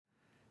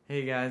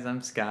Hey guys,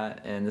 I'm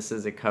Scott, and this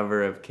is a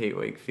cover of Kate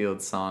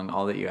Wakefield's song,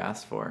 All That You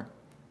Asked For.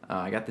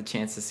 I got the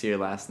chance to see her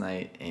last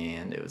night,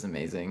 and it was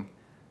amazing.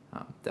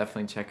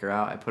 Definitely check her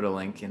out. I put a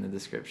link in the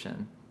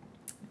description,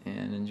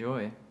 and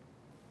enjoy.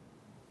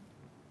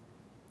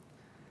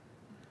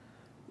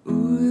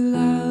 Ooh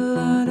la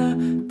la da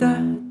da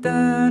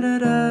da da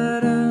da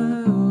da,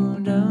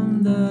 ooh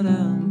dum da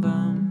dum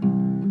bum.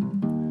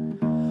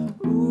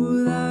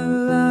 Ooh la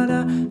la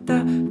da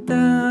da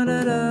da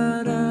da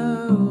da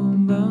da, ooh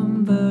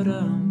bum ba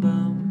dum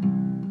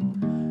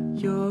bum.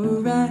 You're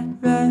a rat,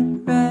 rat,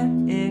 rat,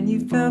 and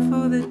you fell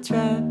for the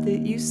trap that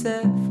you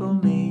set for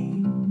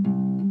me.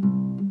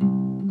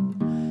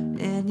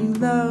 And you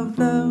love,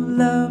 love,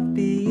 love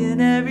being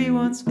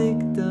everyone's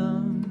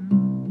victim.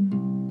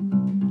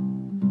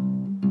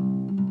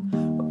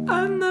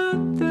 I'm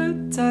not the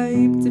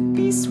type to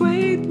be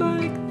swayed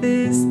like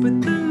this,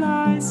 but the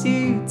lies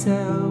you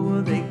tell,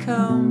 well, they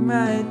come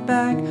right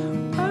back.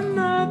 I'm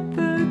not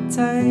the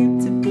type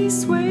to be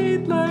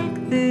swayed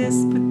like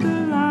this, but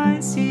the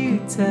lies you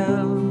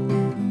tell,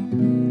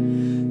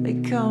 they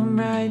come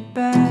right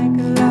back.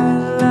 La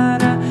la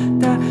da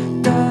da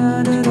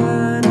da da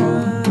da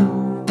da,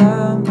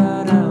 bum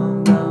ba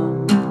dum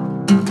bum.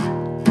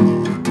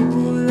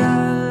 Ooh la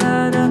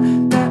la da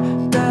da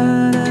da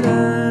da da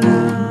da,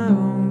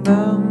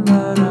 bum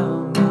ba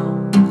dum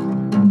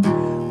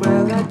bum.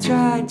 Well, I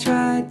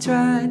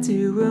tried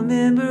to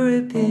remember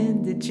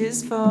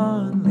appendages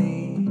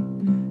fondly,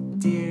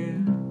 dear,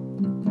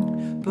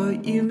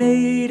 but you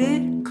made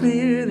it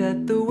clear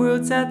that the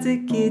world's out to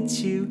get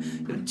you.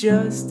 You're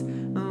just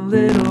a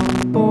little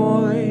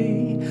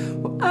boy.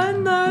 Well,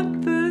 I'm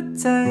not the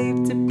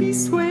type to be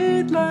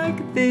swayed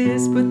like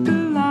this, but the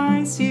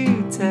lies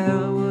you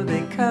tell, well,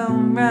 they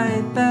come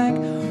right back.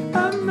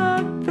 I'm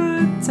not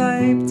the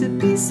type to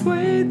be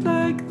swayed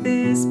like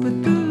this,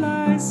 but the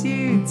lies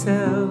you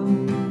tell,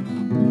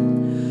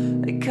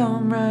 they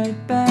come right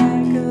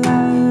back.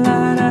 La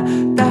la da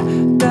da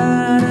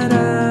da da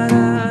da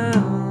da,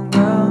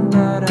 bum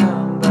ba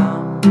dum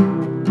bum.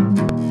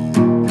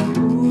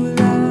 Ooh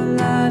la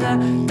la da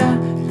da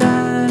da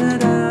da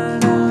da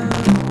da,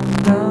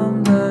 bum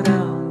ba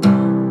dum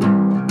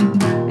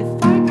bum. If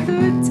I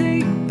could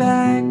take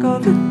back all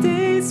the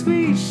days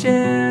we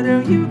shared,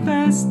 oh, you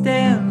best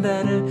and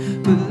better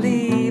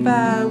believe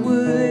I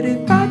would.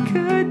 If I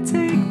could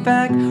take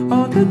back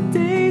all the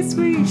days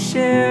we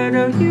shared,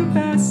 oh, you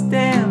best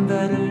and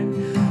better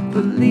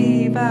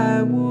believe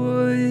I would.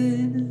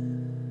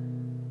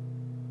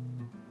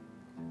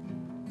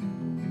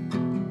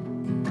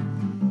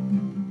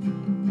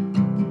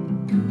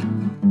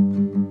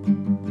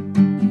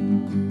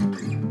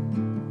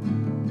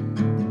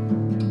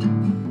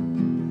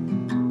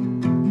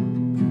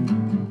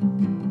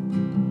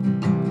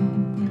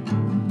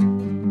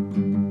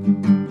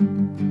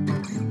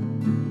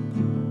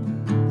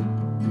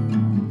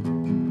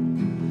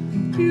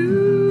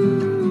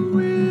 You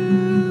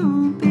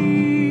will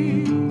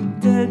be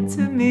dead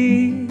to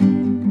me.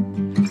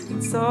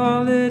 It's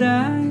all that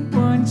I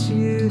want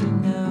you to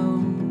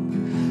know.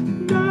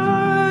 And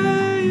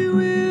I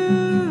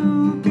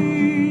will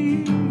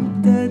be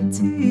dead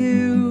to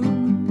you.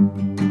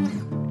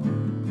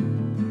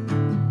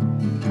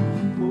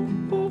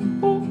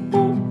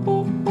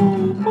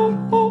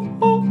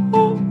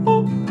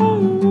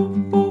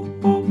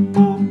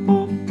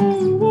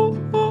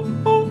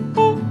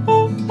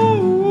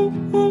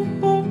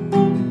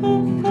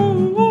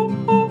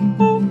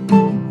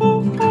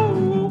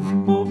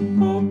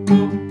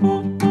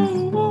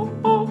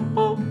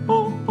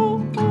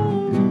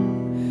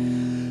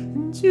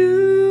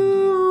 You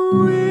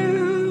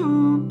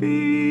will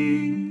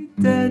be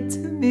dead to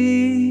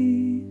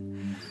me.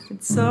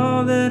 It's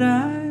all that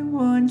I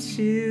want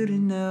you to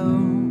know.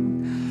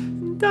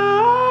 And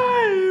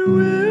I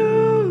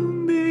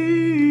will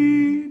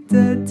be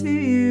dead to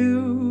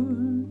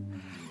you.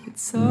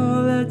 It's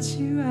all that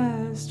you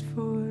asked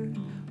for,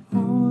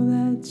 all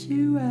that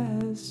you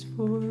asked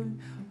for,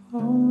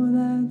 all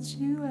that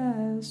you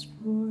asked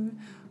for,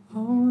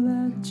 all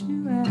that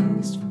you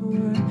asked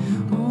for,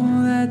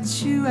 all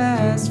that you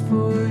asked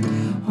for,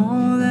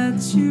 all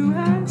that you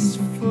asked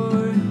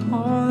for,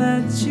 all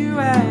that you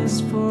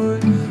asked for,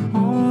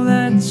 all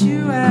that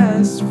you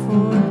asked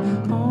for,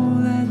 all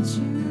that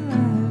you